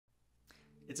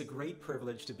It's a great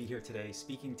privilege to be here today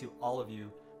speaking to all of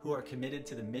you who are committed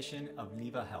to the mission of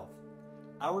Neva Health.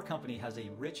 Our company has a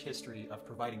rich history of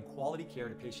providing quality care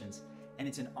to patients, and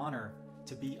it's an honor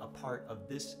to be a part of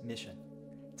this mission.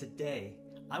 Today,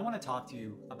 I want to talk to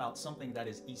you about something that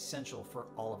is essential for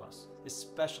all of us,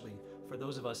 especially for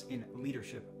those of us in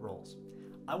leadership roles.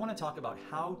 I want to talk about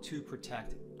how to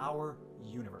protect our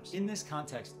universe. In this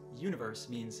context, universe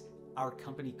means our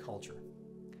company culture,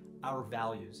 our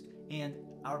values, and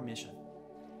our mission.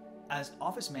 As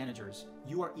office managers,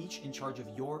 you are each in charge of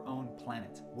your own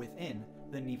planet within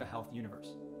the Neva Health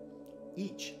universe.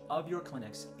 Each of your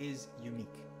clinics is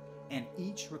unique, and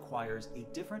each requires a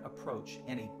different approach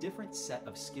and a different set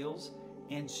of skills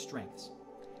and strengths.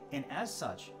 And as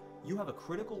such, you have a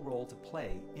critical role to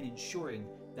play in ensuring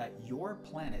that your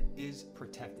planet is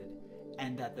protected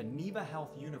and that the Neva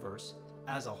Health universe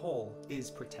as a whole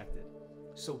is protected.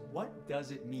 So what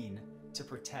does it mean to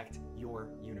protect your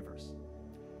universe?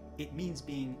 It means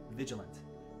being vigilant,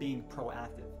 being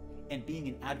proactive, and being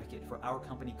an advocate for our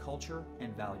company culture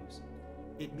and values.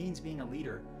 It means being a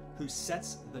leader who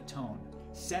sets the tone,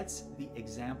 sets the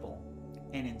example,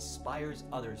 and inspires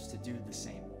others to do the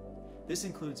same. This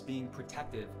includes being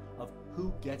protective of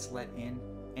who gets let in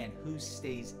and who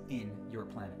stays in your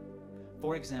planet.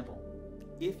 For example,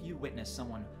 if you witness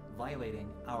someone violating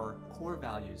our core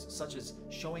values, such as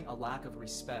showing a lack of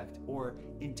respect or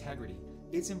integrity,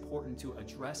 it's important to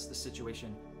address the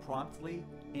situation promptly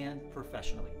and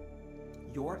professionally.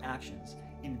 Your actions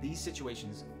in these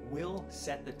situations will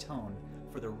set the tone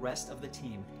for the rest of the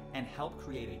team and help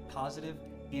create a positive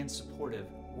and supportive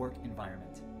work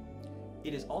environment.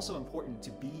 It is also important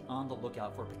to be on the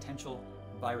lookout for potential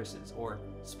viruses or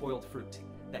spoiled fruit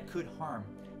that could harm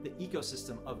the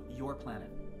ecosystem of your planet.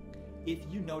 If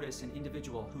you notice an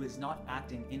individual who is not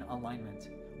acting in alignment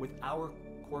with our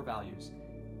core values,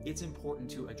 it's important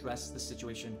to address the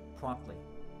situation promptly.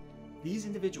 These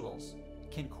individuals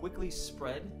can quickly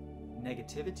spread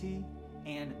negativity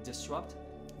and disrupt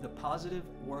the positive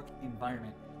work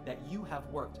environment that you have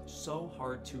worked so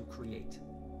hard to create.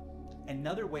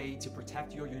 Another way to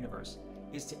protect your universe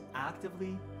is to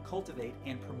actively cultivate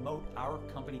and promote our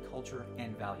company culture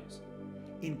and values.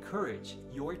 Encourage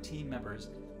your team members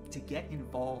to get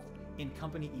involved in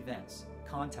company events,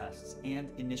 contests, and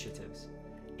initiatives,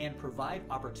 and provide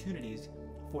opportunities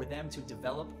for them to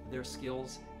develop their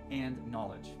skills and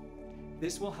knowledge.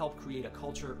 This will help create a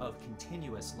culture of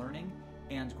continuous learning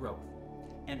and growth,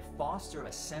 and foster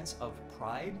a sense of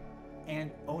pride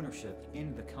and ownership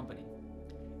in the company.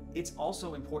 It's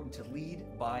also important to lead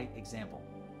by example.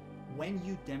 When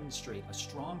you demonstrate a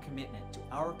strong commitment to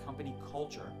our company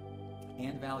culture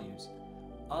and values,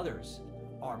 others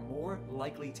are more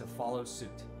likely to follow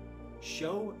suit.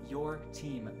 Show your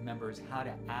team members how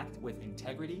to act with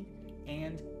integrity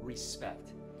and respect,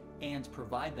 and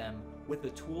provide them with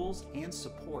the tools and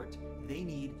support they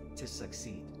need to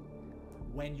succeed.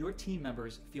 When your team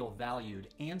members feel valued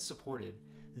and supported,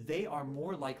 they are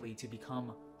more likely to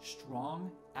become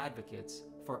strong advocates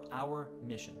for our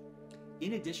mission.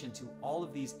 In addition to all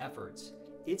of these efforts,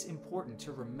 it's important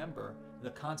to remember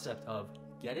the concept of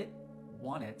get it,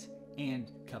 want it,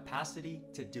 and capacity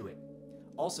to do it,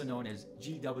 also known as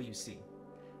GWC.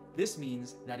 This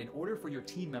means that in order for your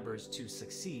team members to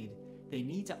succeed, they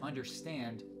need to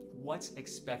understand what's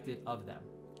expected of them.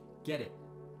 Get it.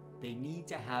 They need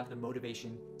to have the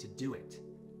motivation to do it,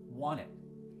 want it,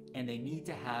 and they need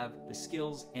to have the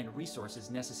skills and resources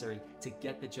necessary to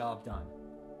get the job done.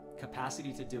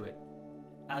 Capacity to do it.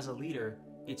 As a leader,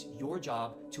 it's your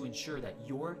job to ensure that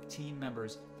your team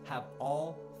members have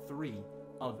all three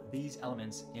of these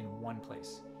elements in one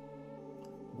place.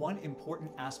 One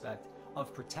important aspect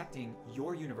of protecting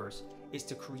your universe is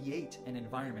to create an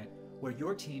environment where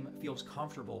your team feels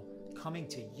comfortable coming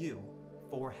to you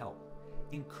for help.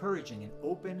 Encouraging an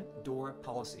open door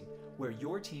policy where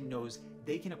your team knows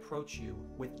they can approach you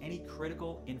with any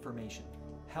critical information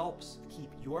helps keep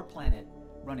your planet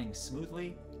running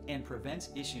smoothly and prevents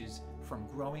issues from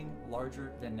growing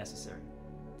larger than necessary.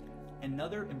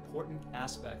 Another important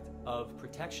aspect of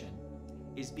protection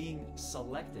is being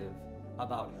selective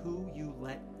about who you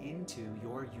let into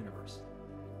your universe.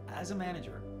 As a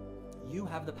manager, you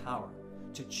have the power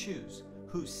to choose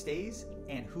who stays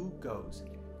and who goes,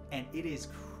 and it is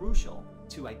crucial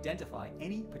to identify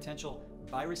any potential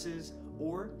viruses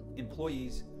or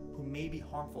employees who may be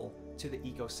harmful to the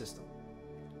ecosystem.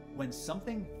 When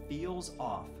something feels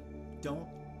off, don't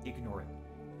ignore it.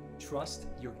 Trust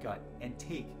your gut and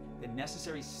take the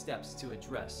necessary steps to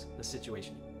address the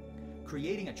situation.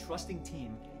 Creating a trusting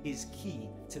team is key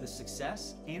to the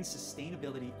success and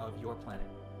sustainability of your planet.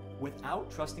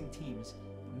 Without trusting teams,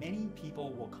 many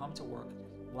people will come to work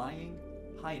lying,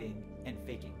 hiding, and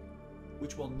faking,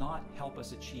 which will not help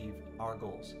us achieve our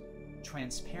goals.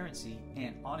 Transparency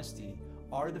and honesty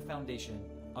are the foundation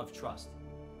of trust.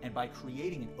 And by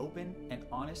creating an open and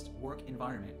honest work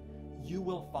environment, you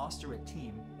will foster a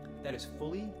team that is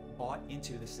fully bought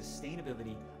into the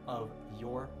sustainability of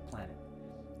your planet.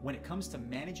 When it comes to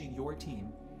managing your team,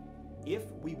 if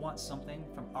we want something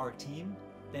from our team,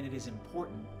 then it is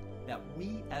important that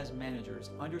we as managers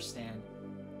understand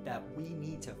that we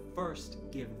need to first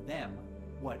give them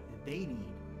what they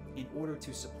need in order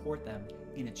to support them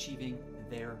in achieving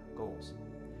their goals.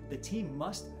 The team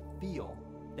must feel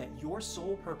that your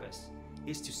sole purpose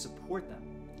is to support them,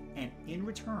 and in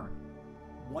return,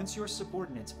 once your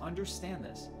subordinates understand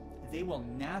this, they will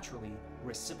naturally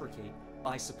reciprocate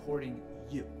by supporting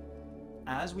you.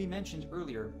 As we mentioned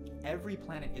earlier, every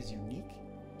planet is unique,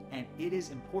 and it is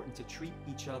important to treat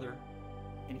each other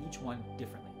and each one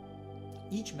differently.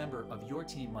 Each member of your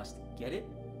team must get it,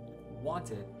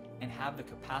 want it, and have the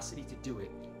capacity to do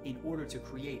it in order to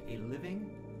create a living,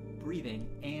 breathing,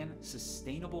 and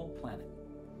sustainable planet.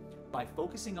 By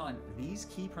focusing on these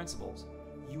key principles,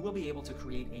 you will be able to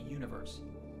create a universe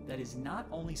that is not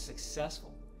only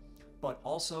successful, but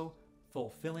also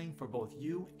fulfilling for both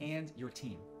you and your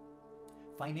team.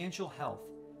 Financial health,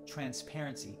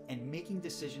 transparency, and making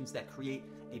decisions that create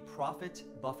a profit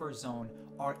buffer zone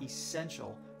are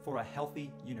essential for a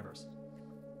healthy universe.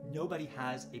 Nobody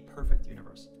has a perfect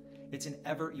universe. It's an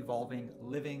ever-evolving,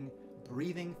 living,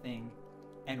 breathing thing,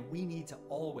 and we need to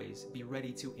always be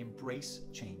ready to embrace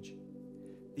change.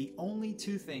 The only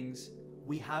two things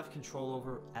we have control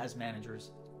over as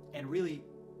managers, and really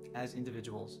as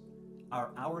individuals,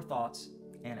 are our thoughts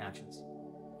and actions.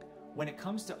 When it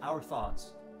comes to our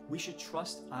thoughts, we should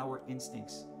trust our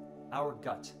instincts, our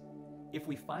gut. If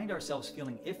we find ourselves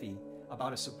feeling iffy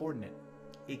about a subordinate,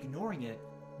 ignoring it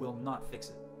will not fix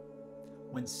it.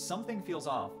 When something feels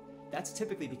off, that's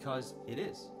typically because it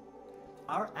is.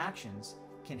 Our actions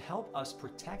can help us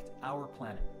protect our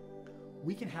planet.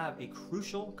 We can have a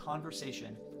crucial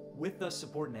conversation with the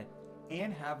subordinate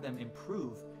and have them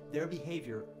improve their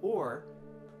behavior, or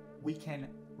we can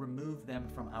remove them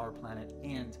from our planet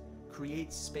and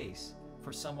create space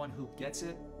for someone who gets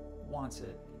it, wants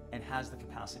it, and has the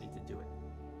capacity to do it.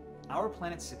 Our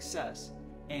planet's success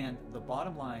and the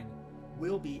bottom line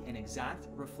will be an exact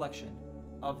reflection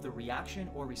of the reaction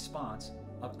or response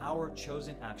of our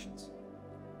chosen actions.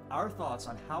 Our thoughts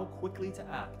on how quickly to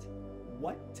act,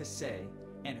 what to say,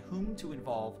 and whom to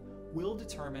involve will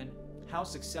determine how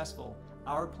successful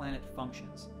our planet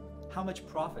functions, how much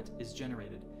profit is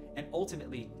generated, and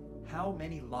ultimately how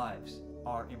many lives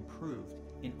are improved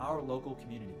in our local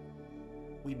community.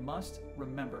 We must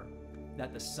remember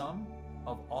that the sum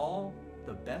of all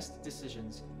the best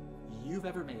decisions you've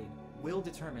ever made will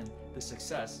determine the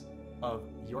success of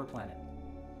your planet,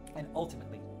 and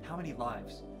ultimately how many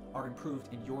lives are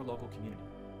improved in your local community.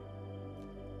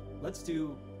 Let's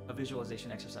do a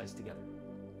visualization exercise together.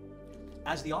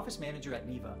 As the office manager at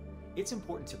NEVA, it's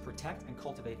important to protect and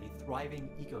cultivate a thriving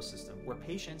ecosystem where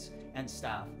patients and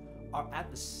staff are at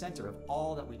the center of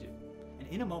all that we do. And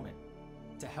in a moment,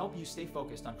 to help you stay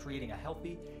focused on creating a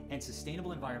healthy and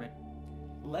sustainable environment,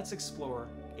 let's explore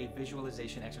a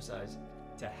visualization exercise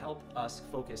to help us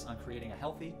focus on creating a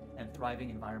healthy and thriving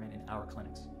environment in our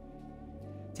clinics.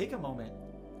 Take a moment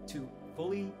to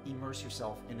fully immerse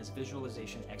yourself in this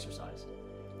visualization exercise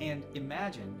and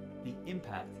imagine the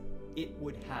impact it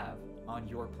would have on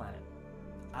your planet,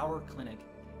 our clinic,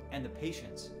 and the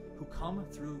patients who come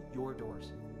through your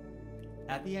doors.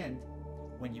 At the end,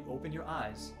 when you open your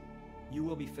eyes, you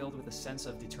will be filled with a sense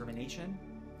of determination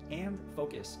and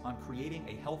focus on creating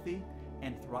a healthy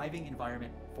and thriving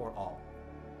environment for all.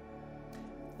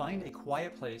 Find a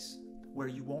quiet place where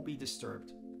you won't be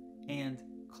disturbed and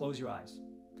close your eyes.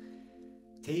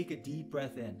 Take a deep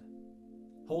breath in,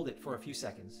 hold it for a few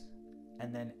seconds,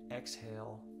 and then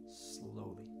exhale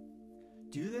slowly.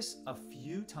 Do this a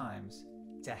few times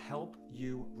to help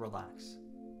you relax.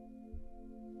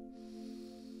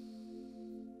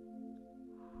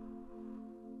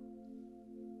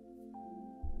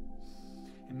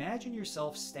 Imagine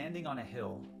yourself standing on a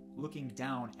hill looking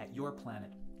down at your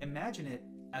planet. Imagine it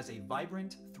as a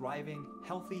vibrant, thriving,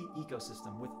 healthy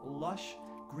ecosystem with lush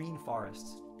green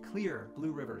forests, clear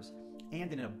blue rivers,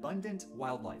 and an abundant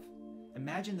wildlife.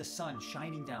 Imagine the sun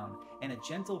shining down and a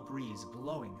gentle breeze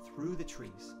blowing through the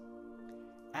trees.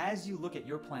 As you look at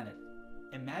your planet,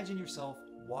 imagine yourself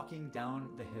walking down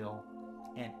the hill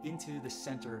and into the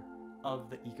center of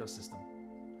the ecosystem.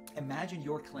 Imagine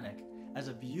your clinic as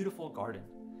a beautiful garden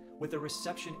with a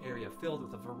reception area filled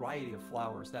with a variety of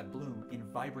flowers that bloom in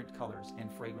vibrant colors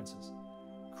and fragrances,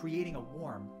 creating a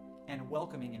warm and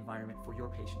welcoming environment for your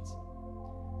patients.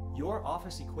 Your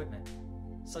office equipment,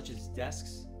 such as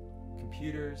desks,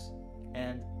 computers,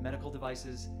 and medical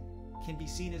devices, can be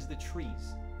seen as the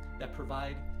trees that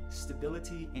provide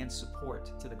stability and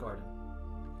support to the garden.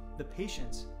 The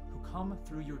patients who come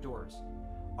through your doors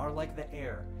are like the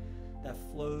air that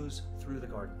flows through the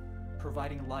garden,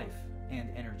 providing life and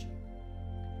energy.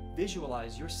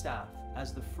 Visualize your staff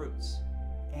as the fruits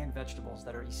and vegetables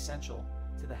that are essential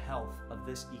to the health of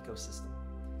this ecosystem.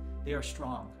 They are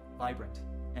strong, vibrant,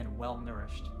 and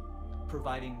well-nourished,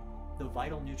 providing the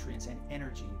vital nutrients and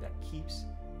energy that keeps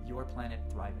your planet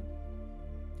thriving.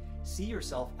 See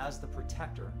yourself as the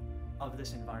protector of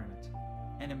this environment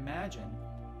and imagine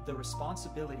the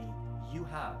responsibility you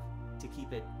have to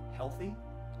keep it healthy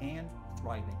and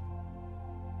thriving.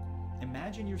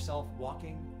 Imagine yourself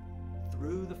walking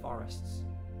through the forests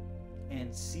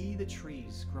and see the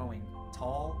trees growing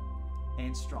tall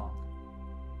and strong.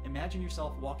 Imagine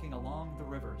yourself walking along the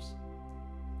rivers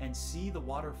and see the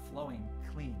water flowing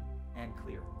clean and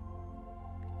clear.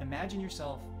 Imagine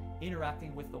yourself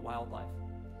interacting with the wildlife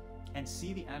and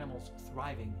see the animals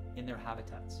thriving in their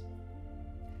habitats.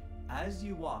 As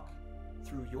you walk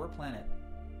through your planet,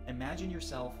 imagine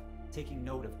yourself taking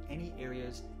note of any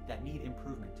areas that need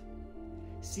improvement.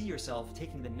 See yourself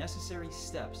taking the necessary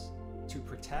steps to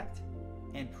protect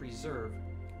and preserve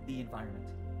the environment,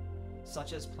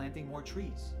 such as planting more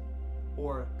trees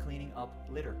or cleaning up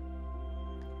litter.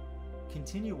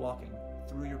 Continue walking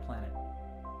through your planet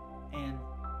and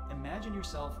imagine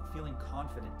yourself feeling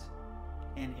confident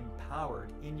and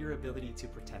empowered in your ability to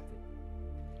protect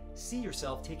it. See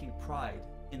yourself taking pride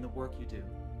in the work you do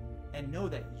and know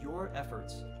that your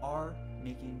efforts are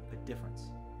making a difference.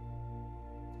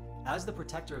 As the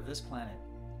protector of this planet,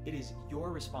 it is your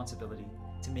responsibility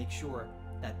to make sure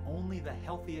that only the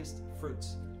healthiest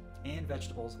fruits and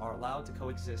vegetables are allowed to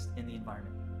coexist in the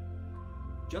environment.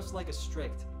 Just like a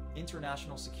strict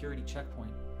international security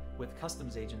checkpoint with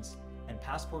customs agents and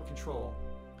passport control,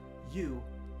 you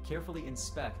carefully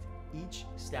inspect each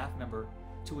staff member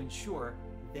to ensure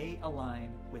they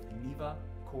align with NEVA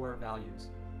core values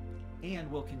and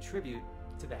will contribute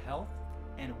to the health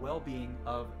and well-being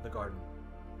of the garden.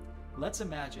 Let's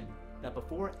imagine that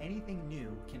before anything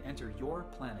new can enter your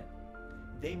planet,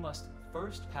 they must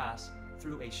first pass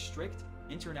through a strict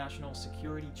international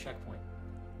security checkpoint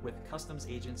with customs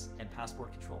agents and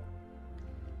passport control.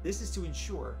 This is to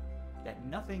ensure that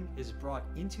nothing is brought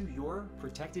into your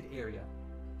protected area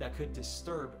that could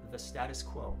disturb the status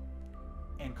quo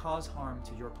and cause harm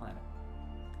to your planet.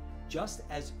 Just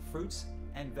as fruits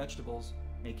and vegetables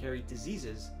may carry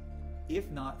diseases if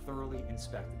not thoroughly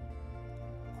inspected.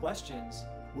 Questions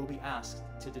will be asked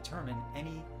to determine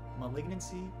any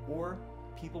malignancy or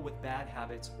people with bad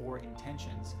habits or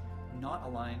intentions not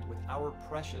aligned with our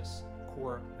precious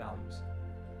core values.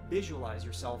 Visualize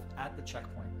yourself at the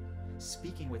checkpoint,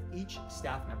 speaking with each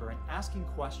staff member and asking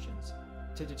questions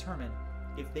to determine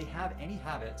if they have any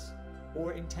habits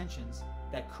or intentions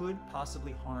that could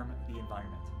possibly harm the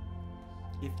environment.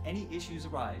 If any issues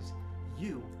arise,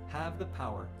 you have the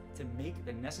power to make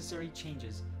the necessary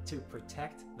changes to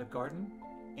protect the garden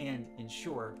and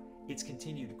ensure its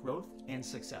continued growth and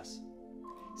success.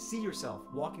 See yourself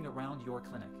walking around your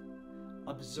clinic,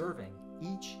 observing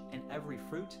each and every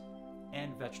fruit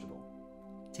and vegetable,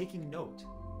 taking note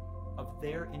of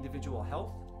their individual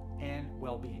health and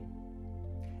well-being.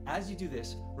 As you do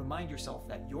this, remind yourself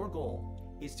that your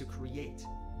goal is to create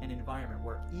an environment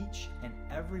where each and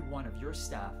every one of your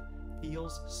staff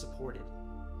feels supported,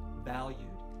 valued,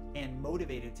 and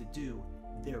motivated to do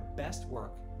their best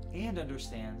work and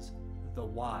understands the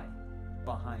why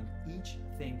behind each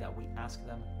thing that we ask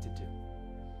them to do.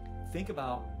 Think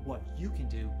about what you can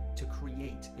do to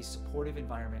create a supportive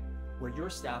environment where your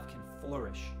staff can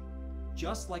flourish,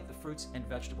 just like the fruits and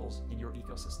vegetables in your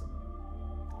ecosystem.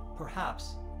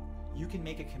 Perhaps you can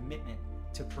make a commitment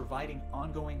to providing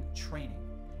ongoing training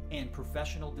and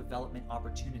professional development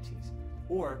opportunities,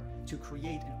 or to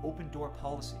create an open door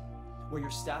policy where your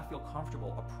staff feel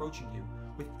comfortable approaching you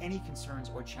with any concerns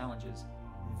or challenges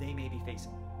they may be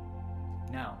facing.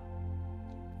 Now,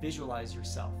 visualize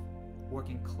yourself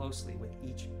working closely with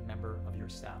each member of your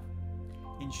staff,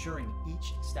 ensuring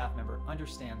each staff member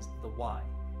understands the why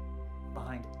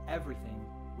behind everything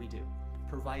we do,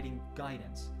 providing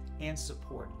guidance and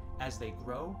support as they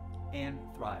grow and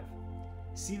thrive.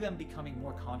 See them becoming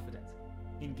more confident,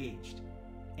 engaged,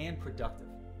 and productive.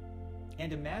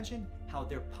 And imagine how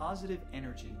their positive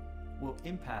energy will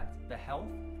impact the health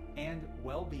and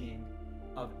well-being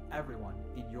of everyone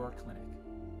in your clinic.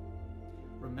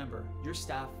 Remember, your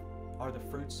staff are the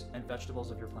fruits and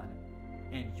vegetables of your planet,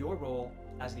 and your role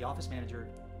as the office manager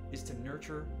is to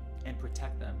nurture and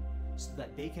protect them so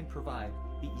that they can provide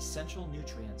the essential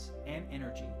nutrients and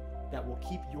energy that will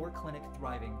keep your clinic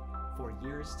thriving for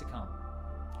years to come.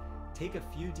 Take a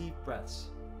few deep breaths,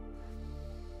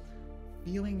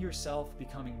 feeling yourself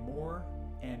becoming more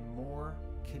and more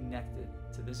connected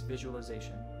to this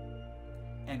visualization.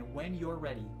 And when you're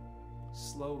ready,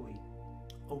 slowly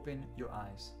open your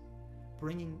eyes,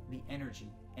 bringing the energy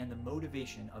and the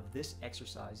motivation of this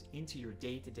exercise into your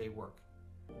day-to-day work.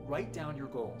 Write down your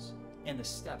goals and the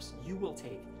steps you will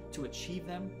take to achieve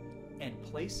them, and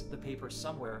place the paper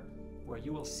somewhere where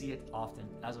you will see it often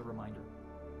as a reminder.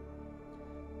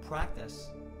 Practice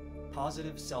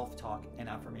positive self-talk and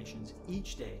affirmations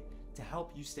each day to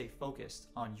help you stay focused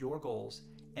on your goals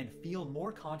and feel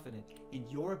more confident in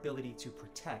your ability to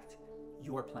protect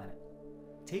your planet.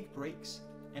 Take breaks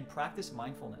and practice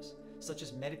mindfulness, such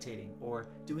as meditating or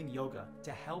doing yoga,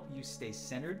 to help you stay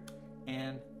centered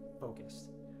and focused.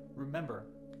 Remember,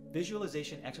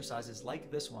 visualization exercises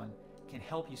like this one can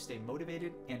help you stay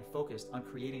motivated and focused on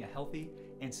creating a healthy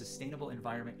and sustainable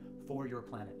environment for your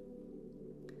planet.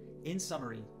 In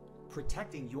summary,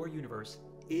 protecting your universe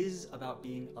is about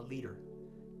being a leader,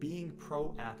 being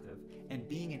proactive, and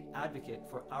being an advocate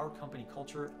for our company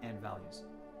culture and values.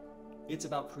 It's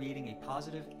about creating a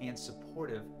positive and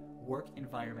supportive work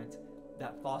environment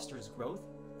that fosters growth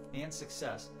and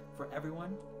success for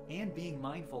everyone, and being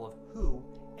mindful of who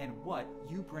and what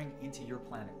you bring into your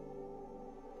planet.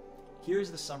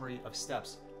 Here's the summary of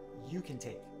steps you can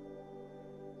take.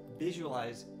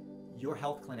 Visualize your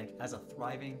health clinic as a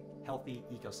thriving, healthy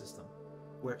ecosystem,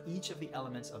 where each of the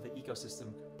elements of the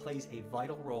ecosystem plays a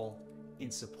vital role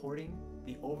in supporting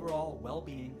the overall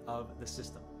well-being of the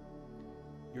system.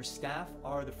 Your staff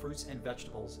are the fruits and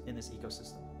vegetables in this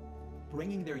ecosystem,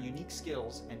 bringing their unique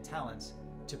skills and talents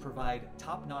to provide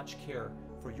top-notch care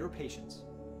for your patients.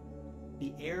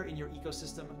 The air in your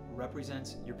ecosystem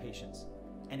represents your patients,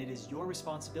 and it is your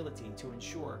responsibility to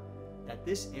ensure that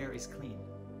this air is clean,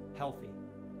 healthy,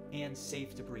 and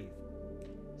safe to breathe.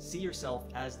 See yourself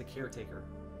as the caretaker,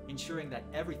 ensuring that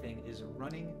everything is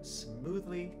running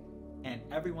smoothly and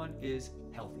everyone is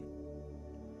healthy.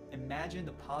 Imagine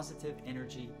the positive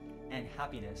energy and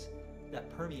happiness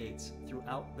that permeates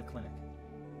throughout the clinic.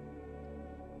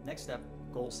 Next step,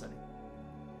 goal setting.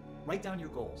 Write down your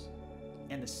goals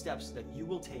and the steps that you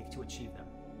will take to achieve them.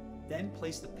 Then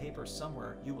place the paper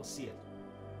somewhere you will see it,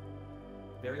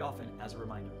 very often as a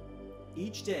reminder.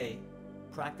 Each day,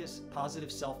 practice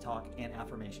positive self-talk and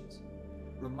affirmations.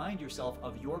 Remind yourself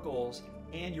of your goals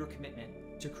and your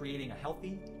commitment to creating a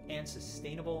healthy and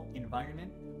sustainable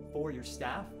environment for your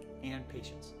staff and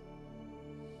patients.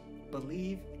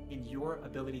 Believe in your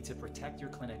ability to protect your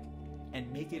clinic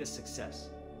and make it a success.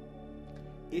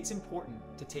 It's important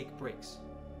to take breaks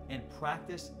and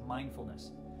practice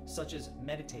mindfulness, such as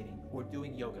meditating or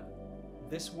doing yoga.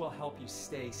 This will help you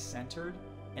stay centered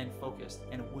and focused,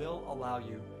 and will allow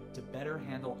you to better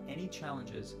handle any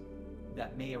challenges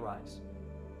that may arise.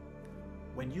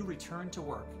 When you return to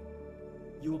work,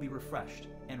 you will be refreshed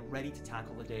and ready to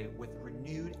tackle the day with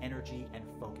renewed energy and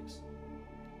focus.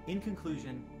 In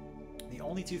conclusion, the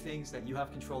only two things that you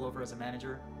have control over as a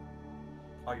manager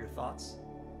are your thoughts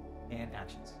and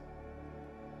actions.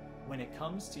 When it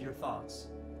comes to your thoughts,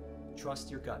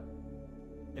 trust your gut.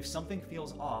 If something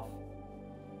feels off,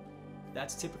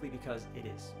 that's typically because it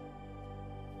is.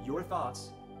 Your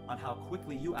thoughts on how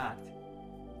quickly you act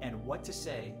and what to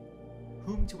say,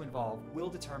 whom to involve, will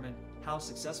determine how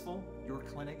successful your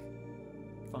clinic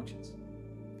functions,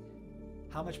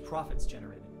 how much profits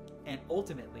generated, and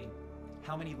ultimately,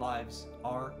 how many lives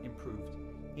are improved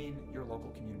in your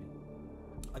local community.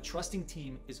 A trusting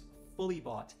team is fully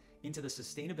bought into the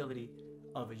sustainability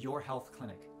of your health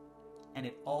clinic, and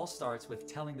it all starts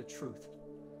with telling the truth,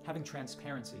 having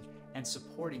transparency, and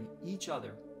supporting each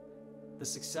other. The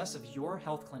success of your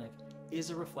health clinic is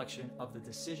a reflection of the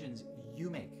decisions you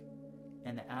make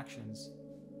and the actions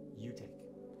you take.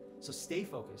 So stay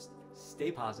focused,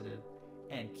 stay positive,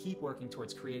 and keep working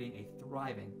towards creating a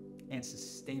thriving and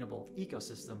sustainable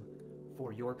ecosystem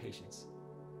for your patients.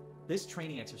 This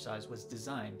training exercise was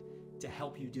designed to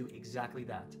help you do exactly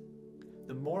that.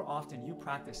 The more often you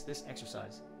practice this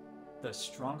exercise, the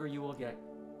stronger you will get,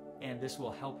 and this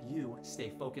will help you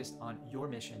stay focused on your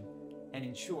mission and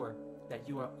ensure that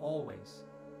you are always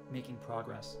making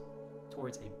progress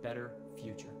towards a better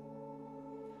future.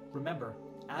 Remember,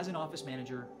 as an office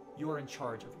manager, you are in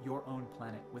charge of your own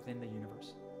planet within the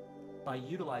universe. By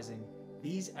utilizing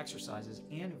these exercises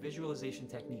and visualization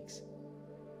techniques,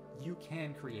 you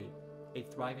can create a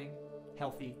thriving,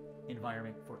 healthy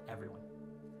environment for everyone.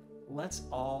 Let's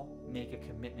all make a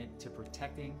commitment to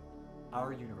protecting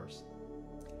our universe.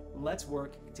 Let's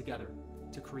work together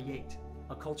to create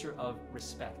a culture of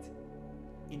respect,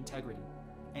 integrity,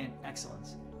 and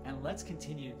excellence. And let's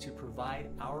continue to provide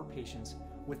our patients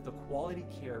with the quality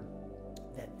care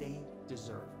that they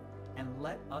deserve. And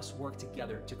let us work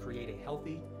together to create a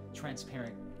healthy,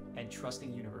 transparent, and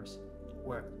trusting universe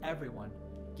where everyone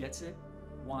gets it,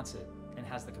 wants it, and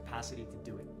has the capacity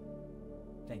to do it.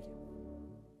 Thank you.